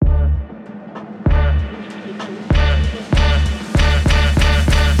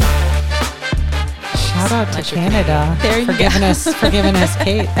to Canada for giving us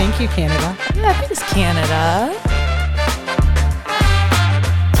Kate. Thank you, Canada. Yeah, thanks, Canada.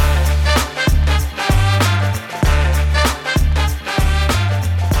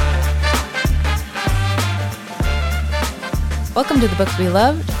 Welcome to The Books We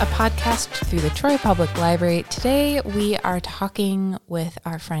Loved, a podcast through the Troy Public Library. Today we are talking with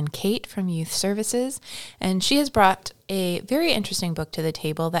our friend Kate from Youth Services, and she has brought a very interesting book to the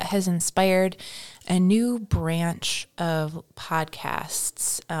table that has inspired a new branch of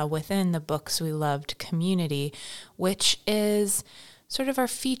podcasts within the Books We Loved community, which is sort of our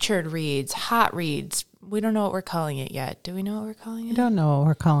featured reads, hot reads. We don't know what we're calling it yet. Do we know what we're calling it? I don't know what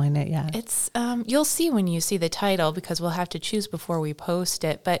we're calling it yet. It's you'll see when you see the title because we'll have to choose before we post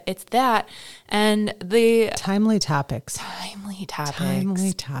it. But it's that and the Timely topics. Timely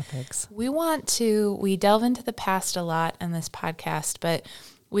topics. We delve into the past a lot in this podcast, but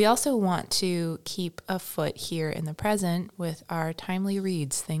we also want to keep a foot here in the present with our timely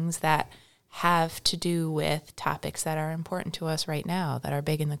reads, things that have to do with topics that are important to us right now, that are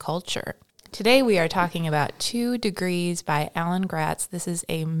big in the culture. Today we are talking about 2 Degrees by Alan Gratz. This is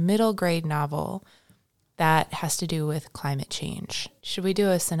a middle grade novel that has to do with climate change. Should we do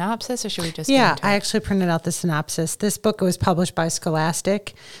a synopsis or should we just Yeah, I actually printed out the synopsis. This book was published by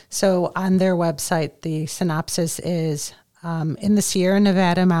Scholastic. So on their website, the synopsis is, in the Sierra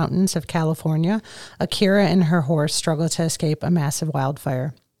Nevada mountains of California, Akira and her horse struggle to escape a massive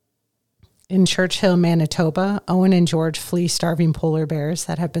wildfire. In Churchill, Manitoba, Owen and George flee starving polar bears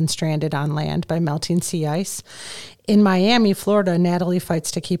that have been stranded on land by melting sea ice. In Miami, Florida, Natalie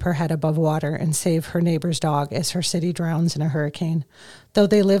fights to keep her head above water and save her neighbor's dog as her city drowns in a hurricane. Though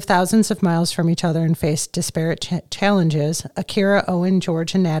they live thousands of miles from each other and face disparate challenges, Akira, Owen,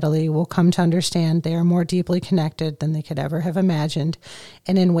 George, and Natalie will come to understand they are more deeply connected than they could ever have imagined,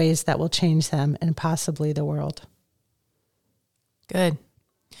 and in ways that will change them and possibly the world. Good.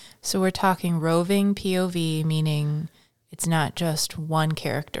 So we're talking roving POV, meaning it's not just one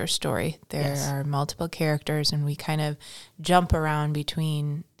character story. There are multiple characters, and we kind of jump around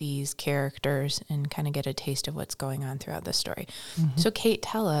between these characters and kind of get a taste of what's going on throughout the story. Mm-hmm. So Kate,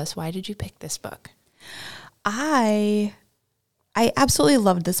 tell us, why did you pick this book? I absolutely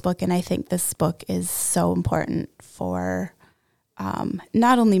loved this book, and I think this book is so important for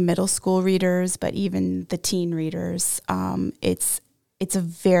not only middle school readers, but even the teen readers. It's a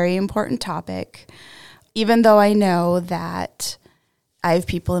very important topic, even though I know that I have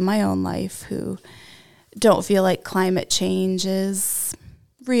people in my own life who don't feel like climate change is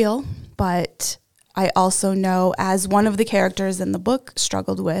real, but I also know, as one of the characters in the book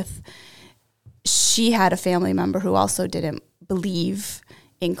struggled with, she had a family member who also didn't believe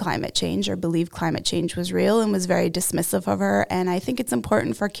in climate change or believed climate change was real and was very dismissive of her. And I think it's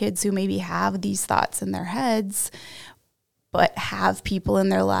important for kids who maybe have these thoughts in their heads but have people in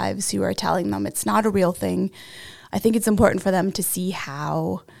their lives who are telling them it's not a real thing. I think it's important for them to see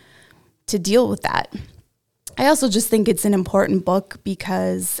how to deal with that. I also just think it's an important book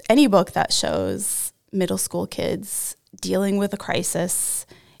because any book that shows middle school kids dealing with a crisis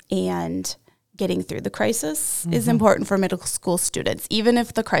and getting through the crisis is important for middle school students. Even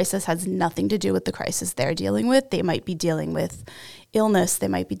if the crisis has nothing to do with the crisis they're dealing with, they might be dealing with illness, they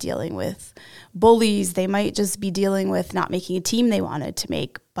might be dealing with bullies, they might just be dealing with not making a team they wanted to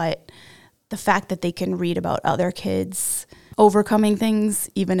make. But the fact that they can read about other kids overcoming things,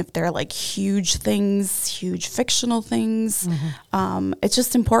 even if they're like huge things, huge fictional things, it's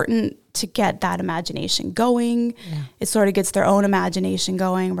just important to get that imagination going. Yeah. It sort of gets their own imagination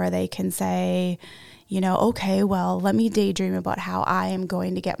going where they can say, you know, okay, well, let me daydream about how I am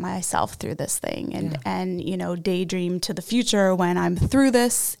going to get myself through this thing and you know, daydream to the future when I'm through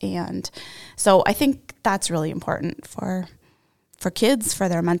this. And so I think that's really important for kids, for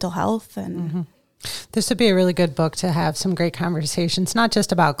their mental health. And this would be a really good book to have some great conversations, not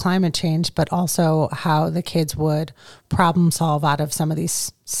just about climate change, but also how the kids would problem solve out of some of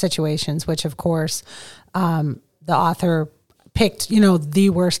these situations, which of course the author picked, you know, the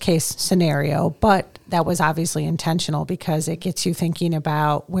worst case scenario, but that was obviously intentional because it gets you thinking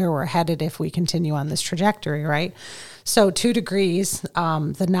about where we're headed if we continue on this trajectory, right? So 2 Degrees,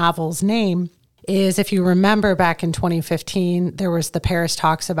 the novel's name, is, if you remember back in 2015, there was the Paris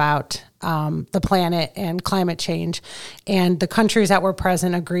talks about the planet and climate change, and the countries that were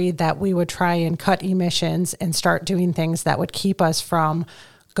present agreed that we would try and cut emissions and start doing things that would keep us from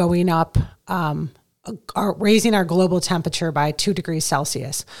going up, raising our global temperature by 2 degrees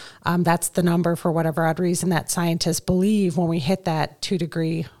Celsius. That's the number, for whatever odd reason, that scientists believe when we hit that 2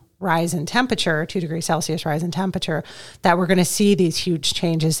 degree rise in temperature, 2 degrees Celsius rise in temperature, that we're going to see these huge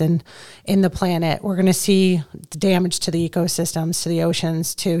changes in the planet. We're going to see damage to the ecosystems, to the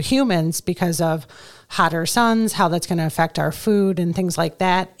oceans, to humans because of hotter suns, how that's going to affect our food and things like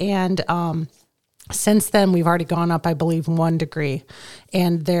that. And since then, we've already gone up, I believe, 1 degree.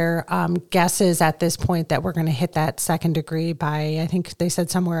 And their guess is at this point that we're going to hit that 2nd degree by, I think they said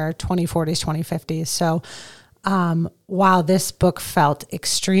somewhere 2040s, 2050s. So while this book felt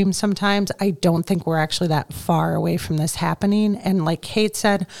extreme sometimes, I don't think we're actually that far away from this happening. And like Kate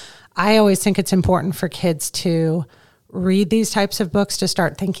said, I always think it's important for kids to read these types of books to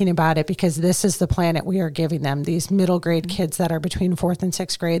start thinking about it, because this is the planet we are giving them. These middle grade kids that are between 4th and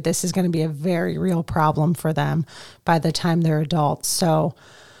 6th grade, this is going to be a very real problem for them by the time they're adults. So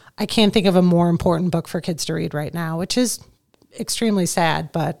I can't think of a more important book for kids to read right now, which is extremely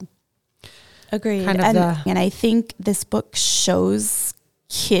sad, but agreed. And I think this book shows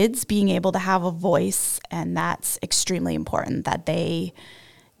kids being able to have a voice, and that's extremely important, that they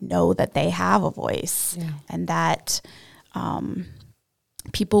know that they have a voice and that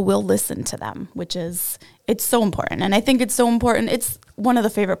people will listen to them, it's so important. And I think it's so important. It's one of the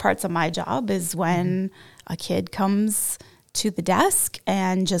favorite parts of my job is when a kid comes to the desk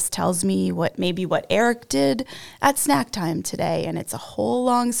and just tells me what Eric did at snack time today. And it's a whole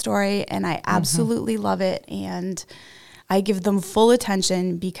long story, and I absolutely love it. And I give them full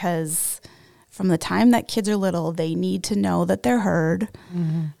attention, because from the time that kids are little, they need to know that they're heard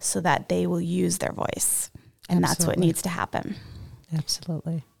so that they will use their voice. And that's what needs to happen.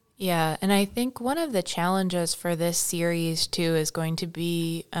 Absolutely. Yeah. And I think one of the challenges for this series, too, is going to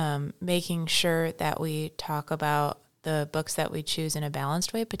be making sure that we talk about the books that we choose in a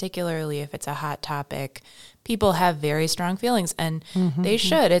balanced way, particularly if it's a hot topic. People have very strong feelings, and they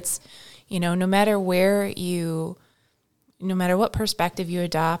should. It's, no matter what perspective you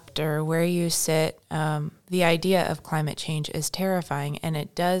adopt or where you sit, the idea of climate change is terrifying. And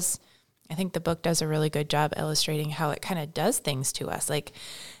I think the book does a really good job illustrating how it kind of does things to us. Like,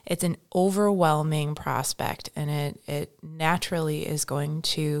 it's an overwhelming prospect, and it naturally is going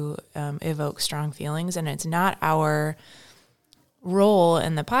to evoke strong feelings. And it's not our role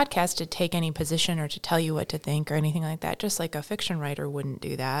in the podcast to take any position or to tell you what to think or anything like that, just like a fiction writer wouldn't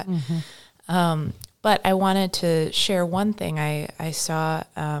do that. But I wanted to share one thing I saw.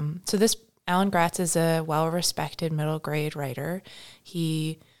 So this Alan Gratz is a well-respected middle grade writer.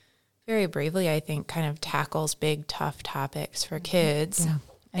 He very bravely, I think, kind of tackles big, tough topics for kids. Yeah,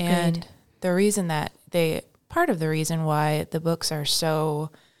 and the reason part of the reason why the books are so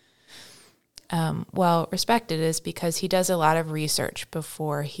well respected is because he does a lot of research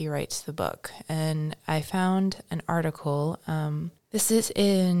before he writes the book. And I found an article. This is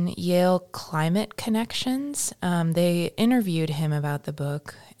in Yale Climate Connections. They interviewed him about the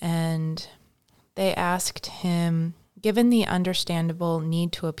book, and they asked him, given the understandable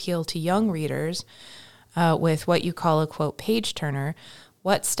need to appeal to young readers with what you call a, quote, page turner,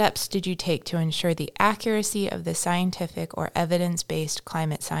 what steps did you take to ensure the accuracy of the scientific or evidence-based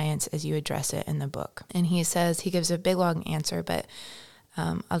climate science as you address it in the book? And he gives a big, long answer, but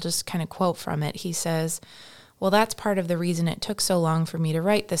I'll just kind of quote from it. He says, well, that's part of the reason it took so long for me to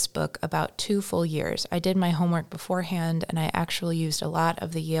write this book, about 2 full years. I did my homework beforehand, and I actually used a lot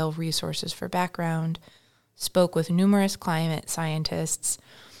of the Yale resources for background, spoke with numerous climate scientists,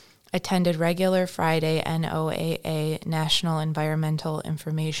 attended regular Friday NOAA, National Environmental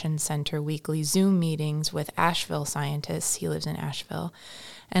Information Center, weekly Zoom meetings with Asheville scientists, he lives in Asheville,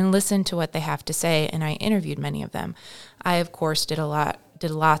 and listened to what they have to say, and I interviewed many of them. I, of course, did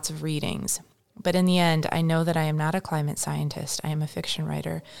lots of readings. But in the end, I know that I am not a climate scientist. I am a fiction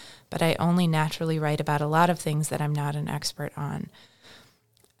writer, but I only naturally write about a lot of things that I'm not an expert on.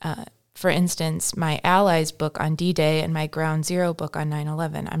 For instance, my Allies book on D-Day and my Ground Zero book on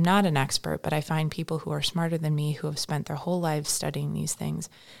 9/11. I'm not an expert, but I find people who are smarter than me who have spent their whole lives studying these things,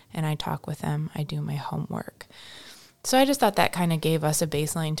 and I talk with them. I do my homework. So I just thought that kind of gave us a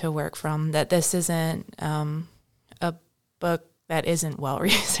baseline to work from, that this isn't a book that isn't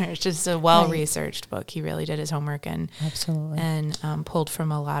well-researched. It's a well-researched book. He really did his homework and pulled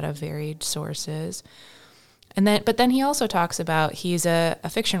from a lot of varied sources. But then he also talks about he's a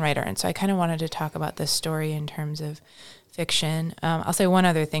fiction writer, and so I kind of wanted to talk about this story in terms of fiction. I'll say one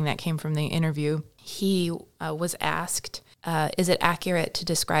other thing that came from the interview. He was asked, is it accurate to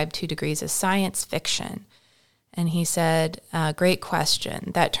describe 2 degrees as science fiction? And he said, great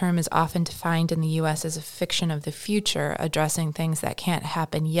question. That term is often defined in the U.S. as a fiction of the future, addressing things that can't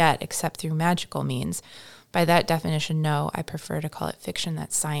happen yet except through magical means. By that definition, no, I prefer to call it fiction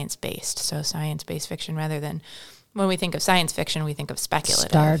that's science-based. So science-based fiction rather than when we think of science fiction, we think of speculative.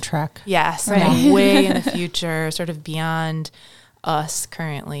 Star Trek. Yes, right. Way in the future, sort of beyond us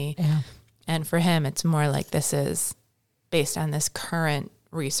currently. Yeah. And for him, it's more like this is based on this current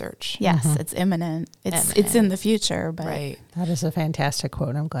research. Yes, it's imminent. It's in the future, but right. That is a fantastic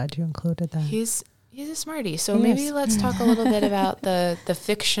quote. I'm glad you included that. He's a smarty. So maybe let's talk a little bit about the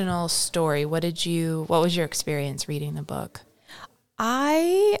fictional story. What was your experience reading the book?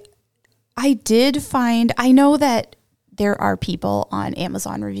 I did find, I know that there are people on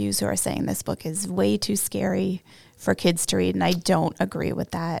Amazon reviews who are saying this book is way too scary for kids to read, and I don't agree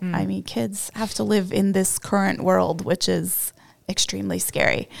with that. I mean, kids have to live in this current world, which is extremely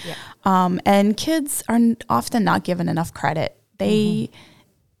scary. Yeah. And kids are often not given enough credit. They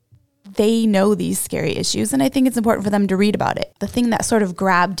know these scary issues, and I think it's important for them to read about it. The thing that sort of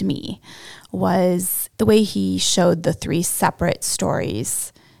grabbed me was the way he showed the 3 separate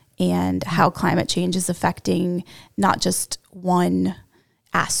stories and how climate change is affecting not just one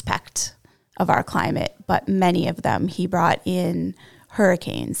aspect of our climate, but many of them. He brought in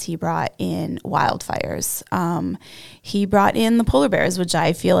hurricanes. He brought in wildfires. He brought in the polar bears, which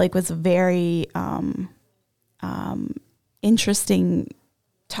I feel like was a very interesting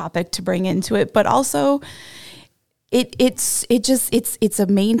topic to bring into it. But also, it's a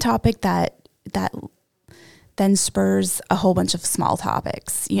main topic that then spurs a whole bunch of small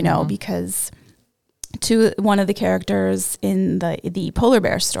topics, you know, because one of the characters in the polar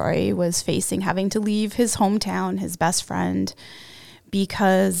bear story was having to leave his hometown, his best friend,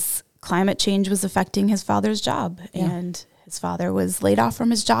 because climate change was affecting his father's job. Yeah. And his father was laid off from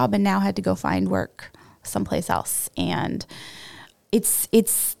his job and now had to go find work someplace else. And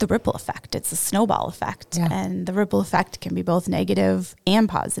it's the ripple effect. It's a snowball effect. Yeah. And the ripple effect can be both negative and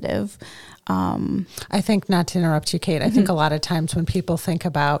positive. I think, not to interrupt you, Kate, I think a lot of times when people think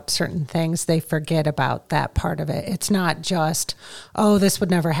about certain things, they forget about that part of it. It's not just, oh, this would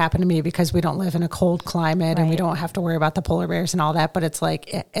never happen to me because we don't live in a cold climate and we don't have to worry about the polar bears and all that. But it's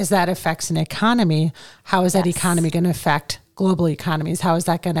like, as that affects an economy, how is that economy going to affect global economies? How is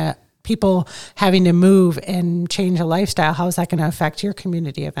that going to, people having to move and change a lifestyle, how is that going to affect your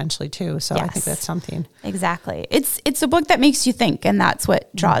community eventually too? So I think that's something. Exactly. It's a book that makes you think, and that's what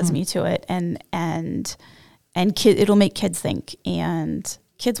draws me to it. And it'll make kids think, and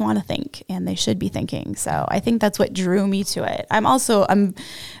kids want to think, and they should be thinking. So I think that's what drew me to it. I'm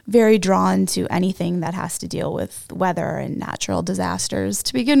very drawn to anything that has to deal with weather and natural disasters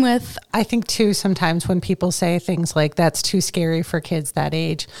to begin with. I think too, sometimes when people say things like that's too scary for kids that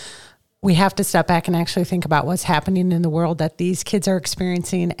age, we have to step back and actually think about what's happening in the world that these kids are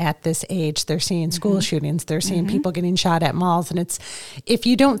experiencing at this age. They're seeing school shootings. They're seeing people getting shot at malls. And if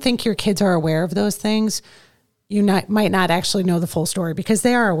you don't think your kids are aware of those things, you might not actually know the full story, because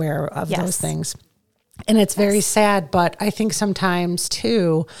they are aware of those things. And it's very sad, but I think sometimes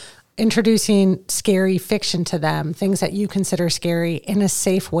too, introducing scary fiction to them, things that you consider scary, in a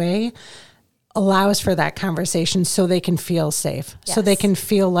safe way, allows for that conversation so they can feel safe, so they can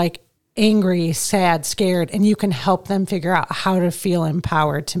feel like angry, sad, scared, and you can help them figure out how to feel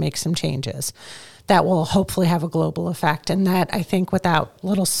empowered to make some changes that will hopefully have a global effect. And that, I think, without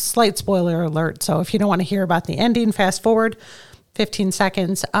little slight spoiler alert, so if you don't want to hear about the ending, fast forward 15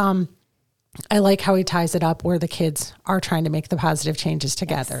 seconds. I like how he ties it up where the kids are trying to make the positive changes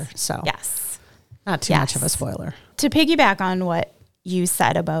together. So not too much of a spoiler. To piggyback on what you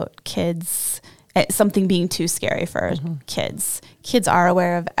said about kids, something being too scary for kids. Kids are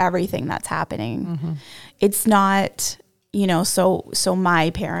aware of everything that's happening. It's not, so my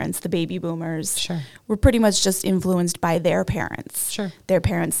parents, the baby boomers, were pretty much just influenced by their parents. Their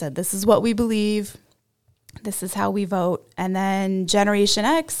parents said, this is what we believe. This is how we vote. And then Generation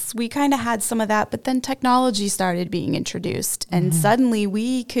X, we kind of had some of that, but then technology started being introduced. And suddenly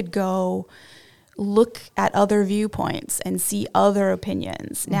we could go look at other viewpoints and see other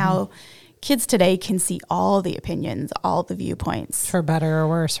opinions. Now, kids today can see all the opinions, all the viewpoints. For better or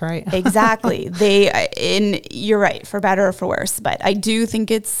worse, right? Exactly. You're right, for better or for worse. But I do think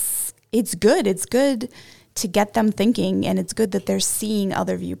it's good. It's good to get them thinking, and it's good that they're seeing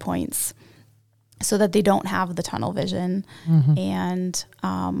other viewpoints so that they don't have the tunnel vision. And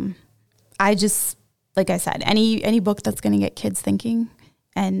I just, like I said, any book that's going to get kids thinking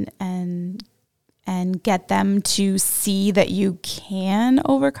and get them to see that you can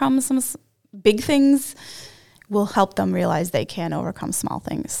overcome some big things will help them realize they can overcome small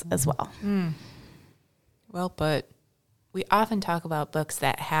things as well. Well put. We often talk about books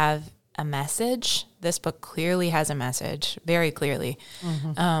that have a message. This book clearly has a message, very clearly.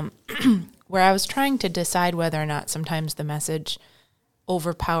 Where I was trying to decide whether or not sometimes the message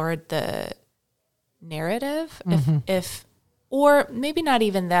overpowered the narrative, if or maybe not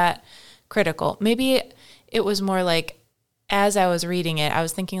even that critical. Maybe it was more like, as I was reading it, I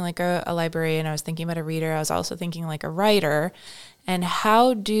was thinking like a librarian, I was thinking about a reader, I was also thinking like a writer. And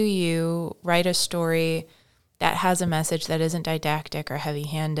how do you write a story that has a message that isn't didactic or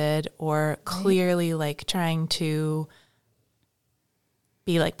heavy-handed or clearly like trying to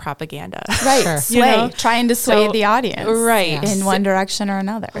be like propaganda? Right. Sure. Sway, trying to sway the audience. Right. In one direction or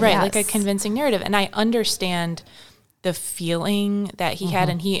another. Right. Yes. Like a convincing narrative. And I understand the feeling that he had.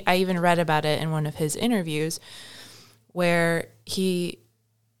 And I even read about it in one of his interviews where he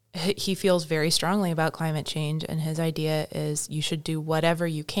feels very strongly about climate change, and his idea is you should do whatever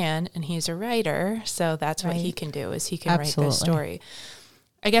you can. And he's a writer, so that's what he can do, is he can write this story.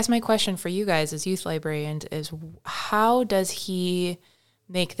 I guess my question for you guys as youth librarians is, how does he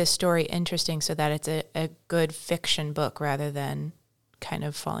make this story interesting so that it's a good fiction book rather than kind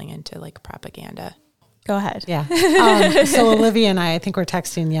of falling into like propaganda? Go ahead. Yeah. So Olivia and I think we're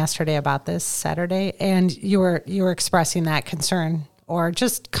texting yesterday about this Saturday, and you were expressing that concern, or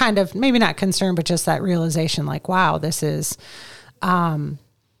just kind of maybe not concern, but just that realization, like, wow, this is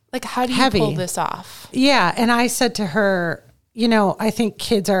like, how do you heavy. pull this off? Yeah. And I said to her, I think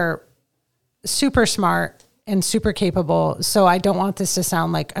kids are super smart and super capable. So I don't want this to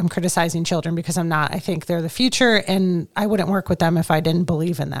sound like I'm criticizing children, because I'm not. I think they're the future, and I wouldn't work with them if I didn't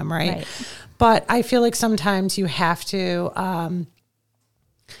believe in them. Right. But I feel like sometimes you have to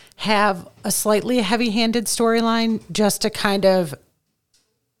have a slightly heavy-handed storyline just to kind of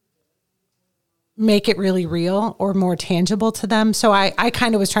make it really real or more tangible to them. So I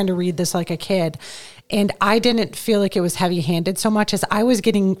kind of was trying to read this like a kid, and I didn't feel like it was heavy-handed so much as I was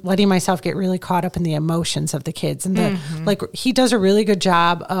letting myself get really caught up in the emotions of the kids. And like, he does a really good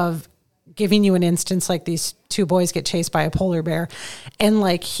job of giving you an instance, like these two boys get chased by a polar bear. And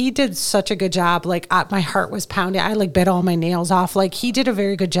like, he did such a good job. Like, my heart was pounding. I like bit all my nails off. Like, he did a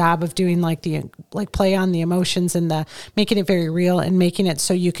very good job of doing like the, like, play on the emotions and making it very real and making it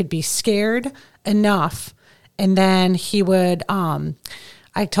so you could be scared enough. And then he would,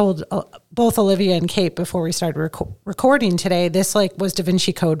 I told both Olivia and Kate before we started recording today, this like was Da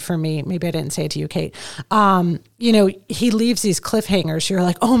Vinci Code for me. Maybe I didn't say it to you, Kate. He leaves these cliffhangers. You're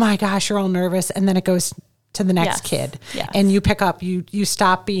like, oh my gosh, you're all nervous. And then it goes to the next kid. Yes. And you pick up, you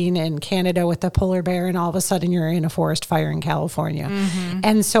stop being in Canada with the polar bear, and all of a sudden you're in a forest fire in California.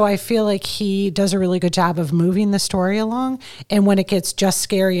 And so I feel like he does a really good job of moving the story along. And when it gets just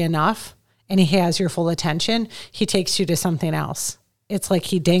scary enough and he has your full attention, he takes you to something else. It's like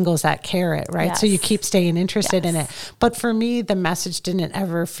he dangles that carrot, right? Yes. So you keep staying interested in it. But for me, the message didn't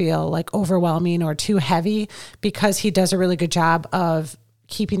ever feel like overwhelming or too heavy, because he does a really good job of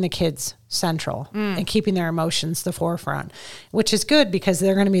keeping the kids central and keeping their emotions the forefront, which is good because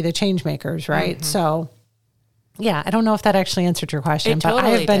they're going to be the change makers, right? So yeah, I don't know if that actually answered your question, but I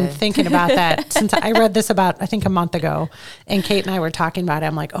have been thinking about that since I read this about, I think, a month ago, and Kate and I were talking about it.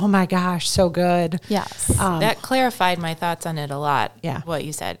 I'm like, oh my gosh, so good. Yes. That clarified my thoughts on it a lot. Yeah. What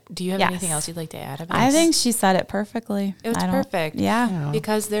you said. Do you have anything else you'd like to add about it? I think she said it perfectly. It was perfect. Yeah.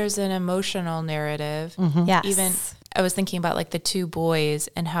 Because there's an emotional narrative. Yes. Even I was thinking about like the two boys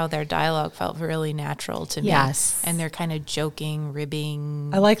and how their dialogue felt really natural to me. Yes. And they're kind of joking,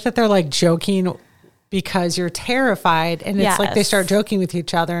 ribbing. I like that they're like joking because you're terrified, and it's like they start joking with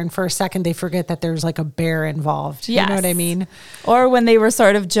each other, and for a second they forget that there's like a bear involved. You know what I mean? Or when they were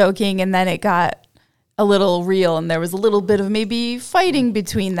sort of joking and then it got a little real and there was a little bit of maybe fighting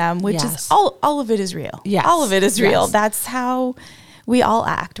between them, which is all of it is real. Yes. All of it is real. That's how we all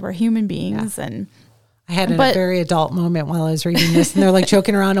act. We're human beings. And I had a very adult moment while I was reading this, and they're like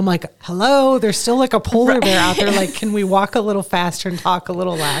joking around. I'm like, hello, there's still like a polar bear out there. Like, can we walk a little faster and talk a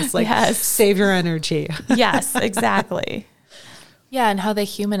little less? Like, save your energy. Yes, exactly. Yeah, and how they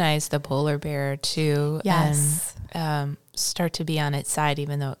humanize the polar bear too. Yes. And start to be on its side,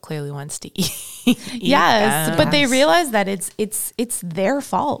 even though it clearly wants to eat. Yes, but they realize that it's their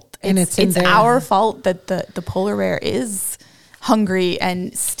fault. And it's our fault that the polar bear is hungry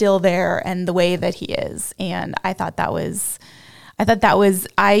and still there and the way that he is. And I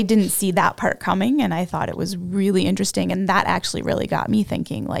didn't see that part coming, and I thought it was really interesting. And that actually really got me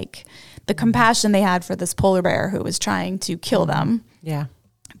thinking, like, the compassion they had for this polar bear who was trying to kill them. Yeah.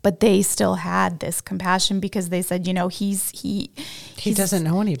 But they still had this compassion because they said, he doesn't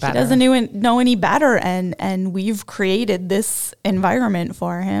know any better. He doesn't know any better, and we've created this environment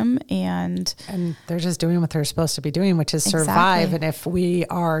for him, and they're just doing what they're supposed to be doing, which is survive. And if we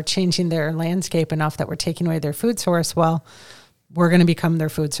are changing their landscape enough that we're taking away their food source, well, we're going to become their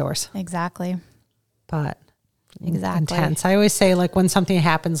food source. Exactly. But intense. I always say, like, when something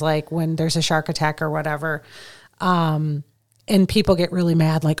happens, like when there's a shark attack or whatever, and people get really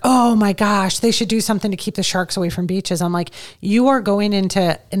mad, like, oh my gosh, they should do something to keep the sharks away from beaches. I'm like, you are going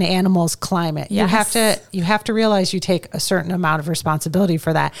into an animal's climate. Yes. You have to realize you take a certain amount of responsibility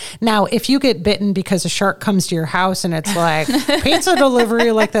for that. Now, if you get bitten because a shark comes to your house and it's like pizza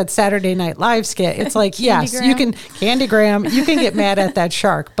delivery, like that Saturday Night Live skit, it's like, yes, you can get mad at that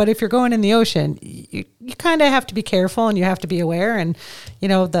shark. But if you're going in the ocean, you kind of have to be careful and you have to be aware. And,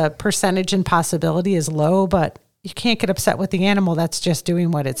 the percentage and possibility is low, but you can't get upset with the animal that's just doing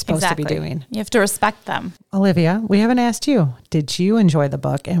what it's supposed to be doing. You have to respect them. Olivia, we haven't asked you. Did you enjoy the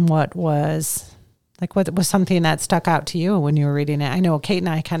book? And what was something that stuck out to you when you were reading it? I know Kate and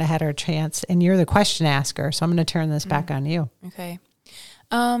I kind of had our chance, and you're the question asker, so I'm going to turn this back on you. Okay.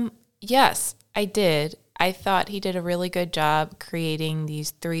 Yes, I did. I thought he did a really good job creating these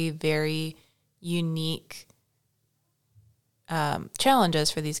 3 very unique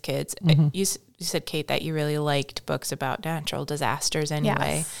challenges for these kids. Mm-hmm. You said, Kate, that you really liked books about natural disasters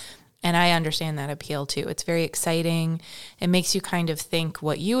anyway. Yes. And I understand that appeal too. It's very exciting. It makes you kind of think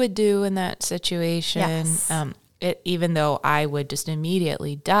what you would do in that situation. Yes. Even though I would just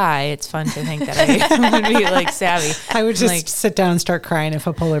immediately die, it's fun to think that I would be like savvy. I would just sit down and start crying if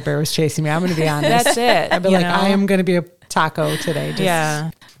a polar bear was chasing me. I'm going to be honest. That's it. I'd be like, I am going to be a taco today.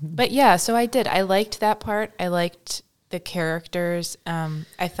 Yeah. But yeah, so I did. I liked that part. I liked the characters.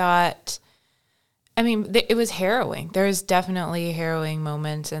 I thought... it was harrowing. There's definitely harrowing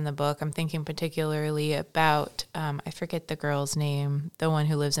moments in the book. I'm thinking particularly about, I forget the girl's name, the one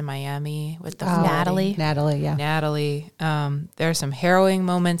who lives in Miami with the Natalie. Natalie, yeah. Natalie. There are some harrowing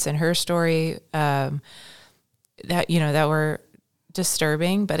moments in her story that were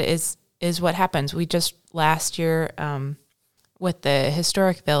disturbing, but it is what happens. We just last year with the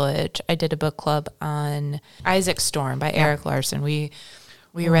Historic Village, I did a book club on Isaac Storm by Eric Larson.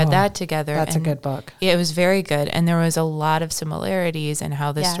 We read that together. That's a good book. It was very good. And there was a lot of similarities in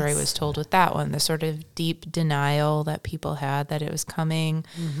how the story was told with that one. The sort of deep denial that people had that it was coming.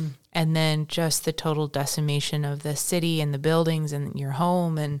 Mm-hmm. And then just the total decimation of the city and the buildings and your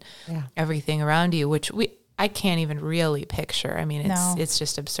home and everything around you, which I can't even really picture. It's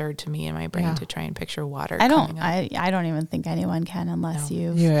just absurd to me in my brain to try and picture water. I don't even think anyone can unless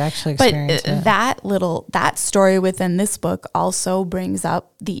you actually experience it. But that story within this book also brings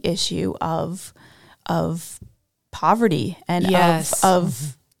up the issue of poverty and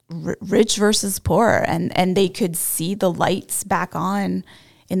of rich versus poor, and they could see the lights back on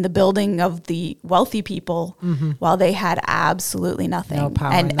in the building of the wealthy people while they had absolutely nothing. No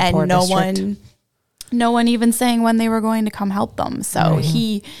power and in the poor district. No one even saying when they were going to come help them. So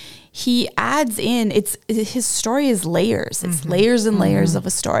he adds in, his story is layers. It's layers and layers of a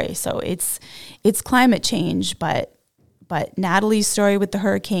story. So it's climate change, but Natalie's story with the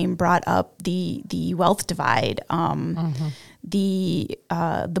hurricane brought up the wealth divide. The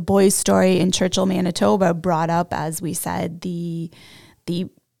boy's story in Churchill, Manitoba brought up, as we said, the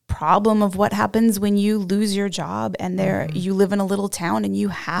problem of what happens when you lose your job and you live in a little town and you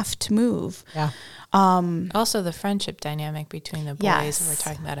have to move. Yeah. Also the friendship dynamic between the boys. We're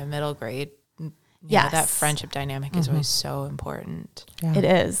talking about a middle grade. That friendship dynamic is always so important. Yeah. It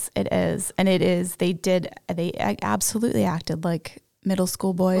is. And they absolutely acted like middle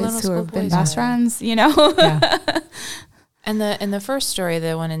school boys who have been best friends, Yeah. And in the first story,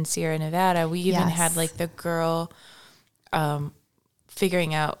 the one in Sierra Nevada, we even had like the girl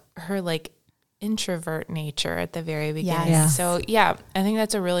figuring out her like introvert nature at the very beginning. Yes. So I think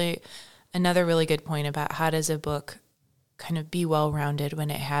that's another really good point about how does a book kind of be well-rounded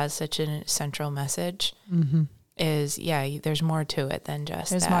when it has such a central message is, there's more to it than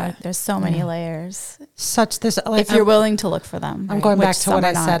just that. There's so many layers. If you're willing to look for them. I'm going back to what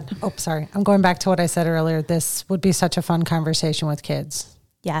I said. Oh, sorry. I'm going back to what I said earlier. This would be such a fun conversation with kids.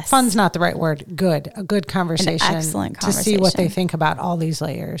 Yes. Fun's not the right word. Good. A good conversation. An excellent conversation. To see what they think about all these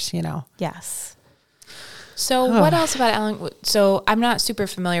layers, Yes. So what else about Alan? So I'm not super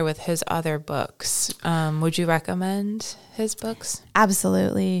familiar with his other books. Would you recommend his books?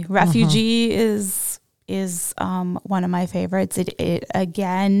 Absolutely. Refugee is one of my favorites. It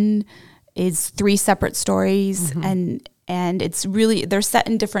again is 3 separate stories and it's really, they're set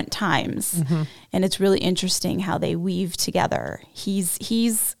in different times and it's really interesting how they weave together.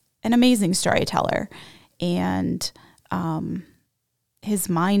 He's an amazing storyteller and his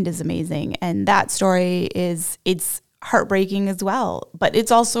mind is amazing. And that story it's heartbreaking as well, but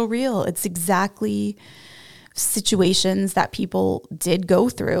it's also real. It's exactly situations that people did go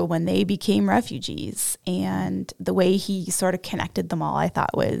through when they became refugees. And the way he sort of connected them all, I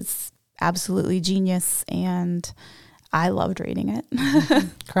thought was absolutely genius, and I loved reading it.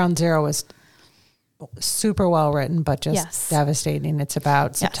 Ground Zero was super well written, but just devastating. It's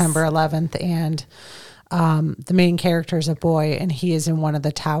about September 11th, and the main character is a boy, and he is in one of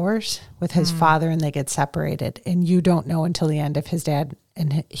the towers with his father, and they get separated. And you don't know until the end if his dad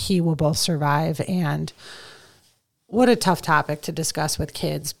and he will both survive. And what a tough topic to discuss with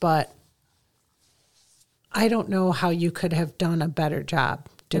kids, but I don't know how you could have done a better job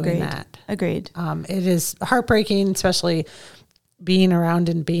doing that. Agreed. It is heartbreaking, especially being around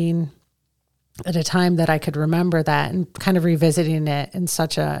and being at a time that I could remember that and kind of revisiting it in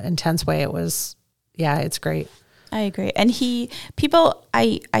such an intense way. It was, it's great. I agree. And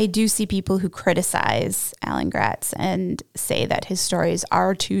I do see people who criticize Alan Gratz and say that his stories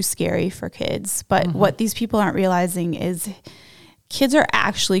are too scary for kids. But what these people aren't realizing is kids are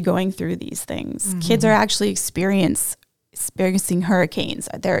actually going through these things. Kids are actually experiencing hurricanes.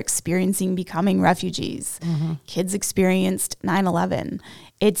 They're experiencing becoming refugees. Kids experienced 9/11.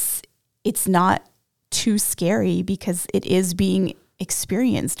 It's not too scary because it is being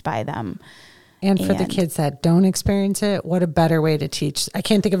experienced by them. And for the kids that don't experience it, what a better way to teach. I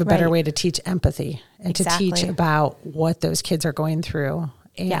can't think of a better way to teach empathy and to teach about what those kids are going through.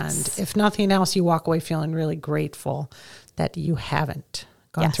 And if nothing else, you walk away feeling really grateful that you haven't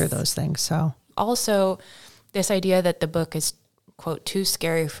gone through those things. So also, this idea that the book is, quote, too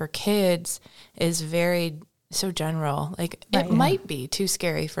scary for kids is very so general. Like it might be too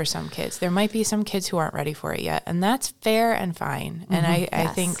scary for some kids. There might be some kids who aren't ready for it yet, and that's fair and fine. And I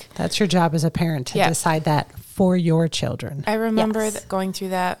think that's your job as a parent to decide that for your children. I remember going through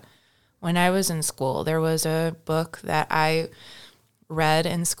that when I was in school. There was a book that I read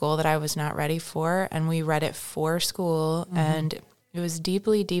in school that I was not ready for, and we read it for school, and it was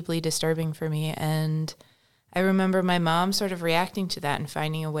deeply, deeply disturbing for me. And I remember my mom sort of reacting to that and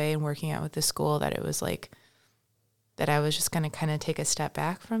finding a way and working out with the school that it was like, that I was just going to kind of take a step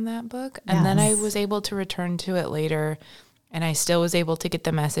back from that book. And then I was able to return to it later, and I still was able to get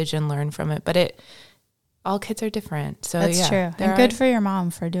the message and learn from it. But all kids are different. So that's true. And good for your mom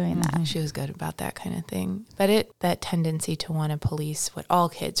for doing that. She was good about that kind of thing. But that tendency to want to police what all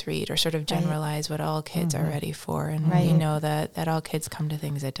kids read or sort of generalize what all kids are ready for. And we know that all kids come to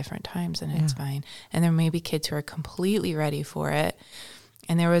things at different times, and it's fine. And there may be kids who are completely ready for it.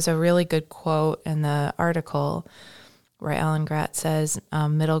 And there was a really good quote in the article where Alan Gratz says,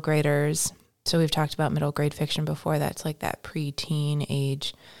 middle graders, so we've talked about middle grade fiction before, that's like that preteen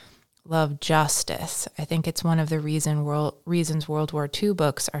age, love justice. I think it's one of the reasons World War II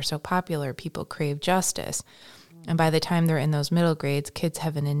books are so popular. People crave justice. And by the time they're in those middle grades, kids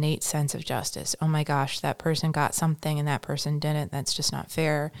have an innate sense of justice. Oh my gosh, that person got something and that person didn't. That's just not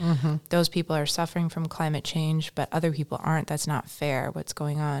fair. Those people are suffering from climate change, but other people aren't. That's not fair. What's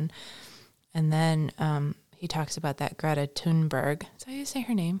going on? And then he talks about that Greta Thunberg. Is that how you say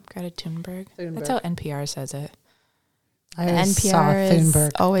her name? Greta Thunberg? That's how NPR says it. NPR is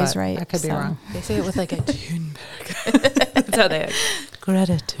Thunberg, always right. I could be wrong. They say it with like a Thunberg. That's how they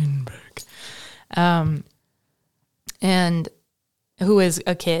Greta Thunberg. And who is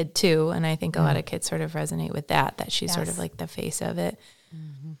a kid too. And I think a lot of kids sort of resonate with that she's sort of like the face of it.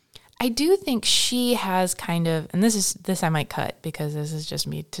 I do think she has kind of, and this I might cut because this is just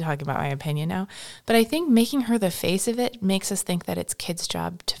me talking about my opinion now, but I think making her the face of it makes us think that it's kids'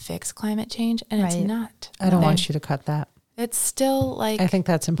 job to fix climate change, and it's not. I don't want you to cut that. It's still like, I think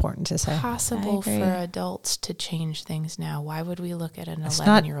that's important to say. Possible for adults to change things now. Why would we look at an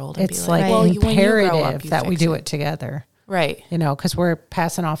 11-year-old and be like, well, imperative that we do it together. Right. Because we're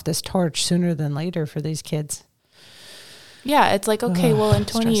passing off this torch sooner than later for these kids. Yeah, it's like, okay, well, in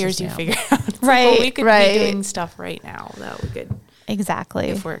 20 years you figure out. We could be doing stuff right now that we could. Exactly.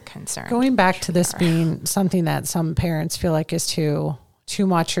 If we're concerned. Going back to this being something that some parents feel like is too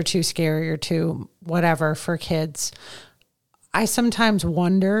much or too scary or too whatever for kids, I sometimes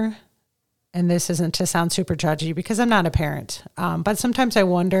wonder, and this isn't to sound super judgy because I'm not a parent, but sometimes I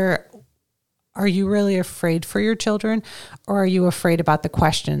wonder, are you really afraid for your children, or are you afraid about the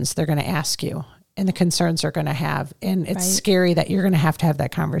questions they're going to ask you and the concerns they're going to have? And it's scary that you're going to have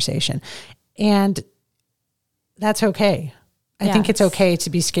that conversation. And that's okay. I think it's okay to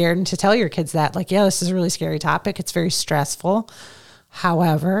be scared and to tell your kids that, like, this is a really scary topic. It's very stressful.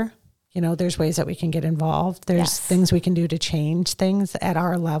 However, there's ways that we can get involved. There's things we can do to change things at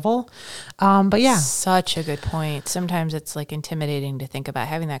our level. But such a good point. Sometimes it's like intimidating to think about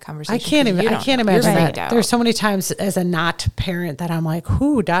having that conversation. I can't imagine that. There's so many times as a not parent that I'm like,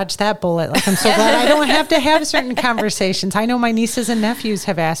 whoo, dodge that bullet. Like, I'm so glad I don't have to have certain conversations. I know my nieces and nephews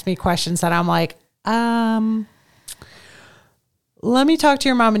have asked me questions that I'm like, let me talk to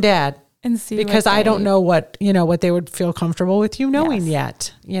your mom and dad. And see, because I don't know what they would feel comfortable with you knowing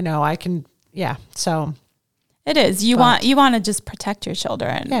yet. I can, so. It is. You want to just protect your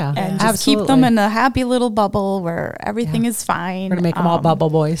children and just absolutely. keep them in a happy little bubble where everything is fine. We're going to make them all bubble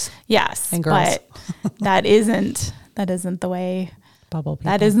boys. Yes. And girls. But that isn't the way, bubble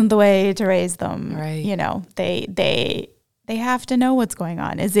people. that isn't the way to raise them. Right. They have to know what's going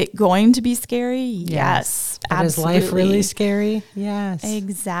on. Is it going to be scary? Yes. But absolutely. is life really scary? Yes.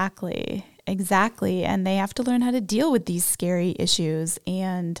 Exactly. And they have to learn how to deal with these scary issues.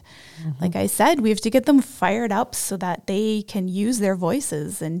 And like I said, we have to get them fired up so that they can use their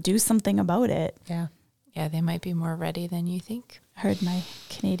voices and do something about it. Yeah. Yeah, they might be more ready than you think. Heard my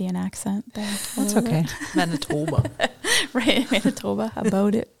Canadian accent there. That's okay. Manitoba. Right, Manitoba,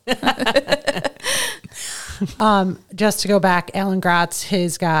 about it. Just to go back, Alan Gratz,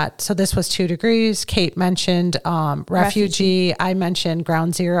 so this was 2 degrees. Kate mentioned refugee. I mentioned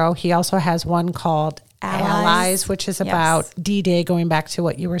Ground Zero. He also has one called Allies, which is about D-Day, going back to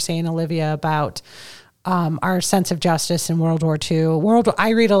what you were saying, Olivia, about our sense of justice in World War II. I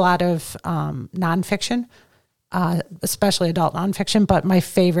read a lot of nonfiction, especially adult nonfiction, but my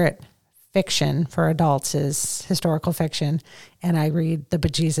favorite fiction for adults is historical fiction, and I read the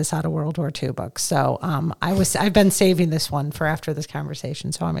bejesus out of World War II books. So I've been saving this one for after this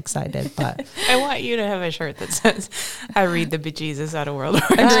conversation, so I'm excited. But I want you to have a shirt that says, "I read the bejesus out of World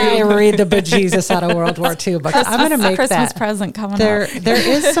War II." I read the bejesus out of World War II books. I'm going to make Christmas that present coming there. up. There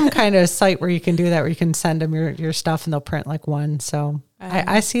is some kind of site where you can do that, where you can send them your stuff and they'll print like one. So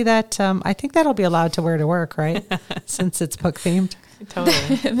I see that. I think that'll be allowed to wear to work, right? Since it's book themed.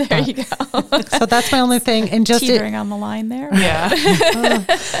 Totally. There you go. So that's my only thing. And just teetering on the line there. Yeah.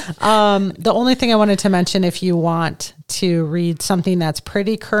 The only thing I wanted to mention, if you want to read something that's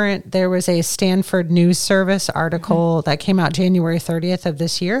pretty current, there was a Stanford News Service article that came out January 30th of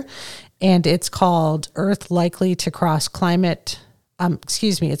this year, and it's called Earth Likely to Cross Climate.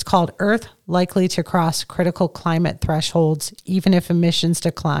 It's called Earth Likely to Cross Critical Climate Thresholds, Even if Emissions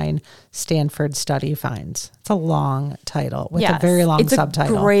Decline, Stanford Study Finds. It's a long title with a very long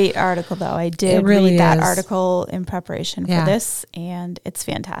subtitle. It's a great article, though. I did read that article in preparation for this, and it's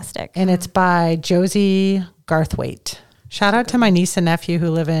fantastic. And it's by Josie Garthwaite. Shout out to my niece and nephew who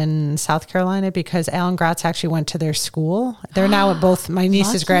live in South Carolina, because Alan Gratz actually went to their school. They're now at both. My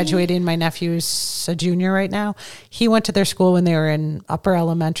niece is graduating. My nephew's a junior right now. He went to their school when they were in upper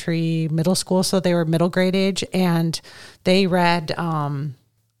elementary, middle school. So they were middle grade age, and they read,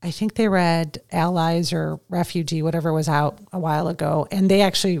 I think they read Allies or Refugee, whatever was out a while ago. And they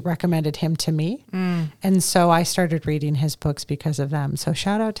actually recommended him to me. And so I started reading his books because of them. So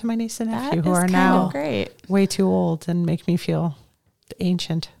shout out to my niece and nephew who are now great. Way too old and make me feel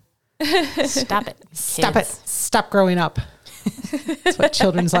ancient. Stop it. Stop it. Stop growing up. That's what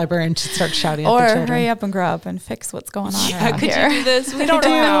children's librarians should start shouting at Or their children. hurry up and grow up and fix what's going on around Could here. you do this? We don't know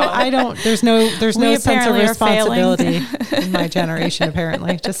how. I don't. There's no sense of apparently are failing. responsibility in my generation,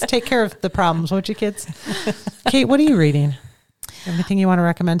 apparently. Just take care of the problems, won't you, kids? Kate, what are you reading? Anything you want to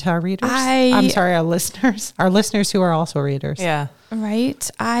recommend to our readers? I'm sorry, our listeners who are also readers. Yeah.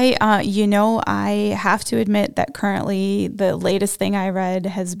 Right. I have to admit that currently the latest thing I read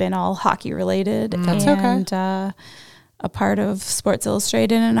has been all hockey related. That's okay. A part of Sports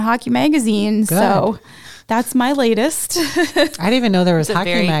Illustrated and a hockey magazine. Good. So that's my latest. I didn't even know there was It's a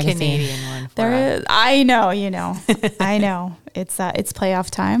hockey very magazine. Canadian one. There is. I know. I know. It's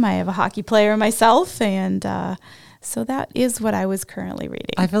playoff time. I have a hockey player myself, and so that is what I was currently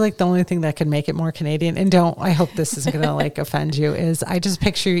reading. I feel like the only thing that could make it more Canadian, and I hope this isn't going to offend you, is I just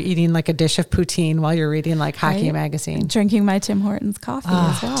picture you eating like a dish of poutine while you're reading hockey magazine. Drinking my Tim Hortons coffee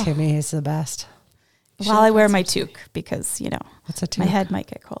as well. Timmy is the best. While I wear my toque, because, What's a toque? my head might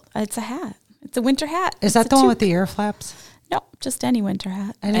get cold. It's a hat. It's a winter hat. Is that the one with the ear flaps? No, just any winter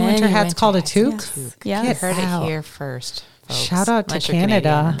hat. Any winter hat's called a toque? Yes. You heard out. it here first, folks. Shout out to Unless you're Canada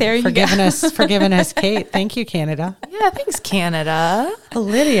Canadian. There you for go. giving us Kate. Thank you, Canada. Yeah, thanks, Canada.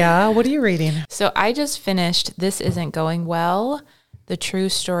 Lydia, what are you reading? So I just finished This Isn't Going Well, The True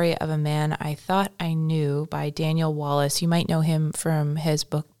Story of a Man I Thought I Knew by Daniel Wallace. You might know him from his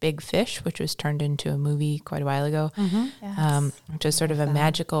book Big Fish, which was turned into a movie quite a while ago, which is sort of a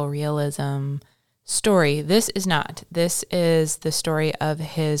magical realism story. This is not. This is the story of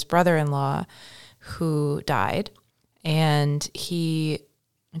his brother-in-law who died, and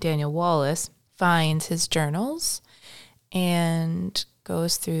Daniel Wallace, finds his journals and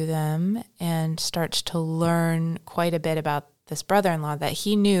goes through them and starts to learn quite a bit about this brother-in-law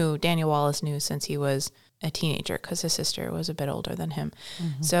that Daniel Wallace knew since he was a teenager, because his sister was a bit older than him.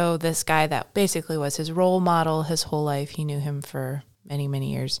 So this guy that basically was his role model his whole life, he knew him for many,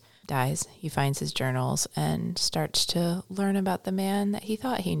 many years. dies, he finds his journals and starts to learn about the man that he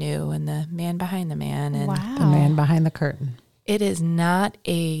thought he knew and the man behind the man. And the man behind the curtain. It is not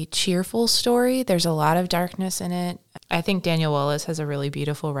a cheerful story. There's a lot of darkness in it. I think Daniel Wallace has a really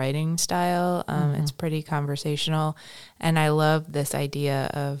beautiful writing style. It's pretty conversational. And I love this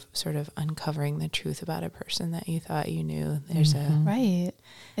idea of sort of uncovering the truth about a person that you thought you knew. There's Right.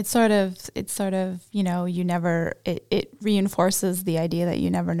 It's sort of, it reinforces the idea that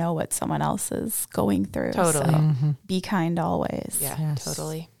you never know what someone else is going through. Totally. So be kind always. Yeah, Yes.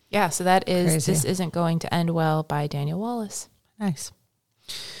 totally. Yeah, so that is Crazy. This Isn't Going to End Well by Daniel Wallace. Nice.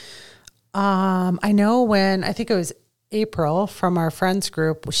 I know I think it was April from our friends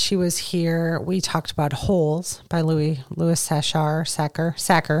group, she was here. We talked about Holes by Louis Sachar,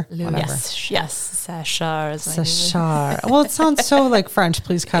 whatever. Yes, Sachar is my name. Sachar. Well, it sounds so like French.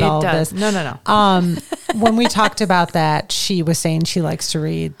 Please cut all of this. No. When we talked about that, she was saying she likes to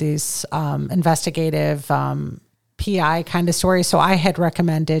read these investigative PI kind of stories. So I had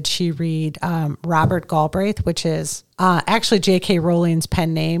recommended she read Robert Galbraith, which is actually J.K. Rowling's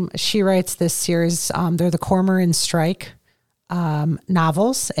pen name. She writes this series. They're the Cormoran Strike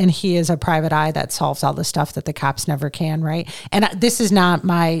novels, and he is a private eye that solves all the stuff that the cops never can, right? And this is not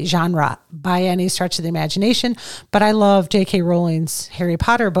my genre by any stretch of the imagination, but I love J.K. Rowling's Harry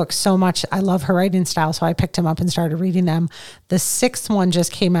Potter books so much. I love her writing style, so I picked them up and started reading them. The 6th one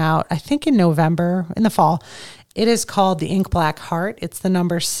just came out, I think in November, in the fall. It is called The Ink Black Heart. It's the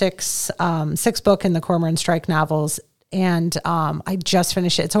number 6 book in the Cormoran Strike novels. And I just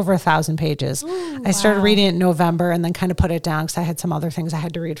finished it. It's over 1,000 pages. Ooh, I started reading it in November and then kind of put it down because I had some other things I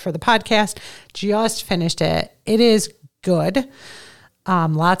had to read for the podcast. Just finished it. It is good.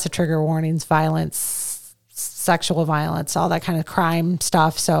 Lots of trigger warnings, violence, sexual violence, all that kind of crime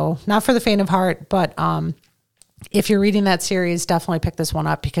stuff. So not for the faint of heart, but if you're reading that series, definitely pick this one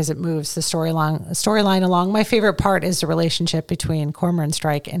up because it moves the storyline along. My favorite part is the relationship between Cormoran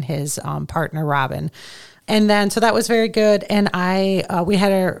Strike and his partner, Robin. And then, so that was very good. And we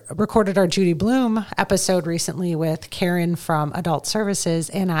had recorded our Judy Blume episode recently with Karen from Adult Services,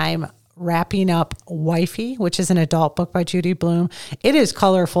 and I'm wrapping up Wifey, which is an adult book by Judy Blume. It is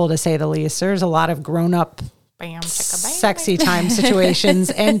colorful to say the least. There's a lot of grown-up sexy time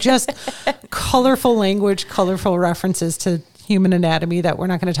situations and just colorful language, colorful references to human anatomy that we're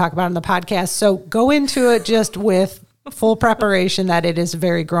not going to talk about in the podcast. So go into it just with full preparation that it is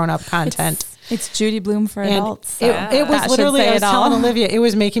very grown-up content. It's Judy Blume for adults. So it was literally, I was telling Olivia, it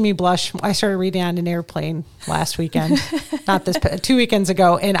was making me blush. I started reading on an airplane last weekend, 2 weekends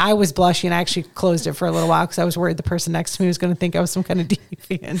ago, and I was blushing. I actually closed it for a little while because I was worried the person next to me was going to think I was some kind of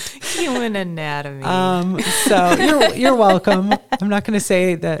deviant. Human anatomy. So you're welcome. I'm not going to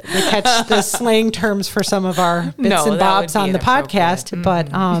say that they catch the slang terms for some of our bits and bobs on the podcast, but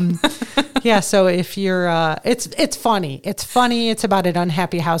yeah. So if you're, it's funny. It's funny. It's about an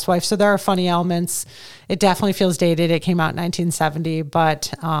unhappy housewife. So there are funny elements. It definitely feels dated. It came out in 1970,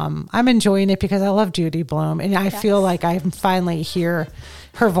 but I'm enjoying it because I love Judy Blume, and I feel like I finally hear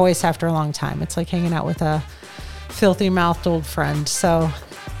her voice after a long time. It's like hanging out with a filthy mouthed old friend. So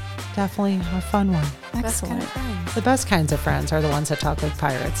definitely a fun one. Excellent. The best kinds of friends are the ones that talk like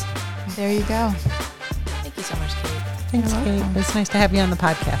pirates. There you go. Thank you so much, Kate. Thanks, Kate. It's nice to have you on the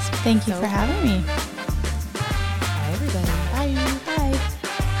podcast. Thank you for having me. Bye, everybody. Bye.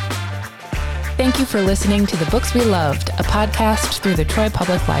 Thank you for listening to The Books We Loved, a podcast through the Troy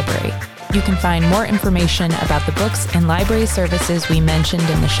Public Library. You can find more information about the books and library services we mentioned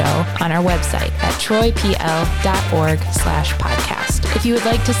in the show on our website at troypl.org/podcast. If you would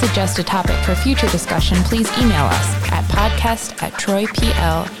like to suggest a topic for future discussion, please email us at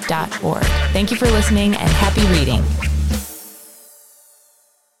podcast@troypl.org. Thank you for listening and happy reading.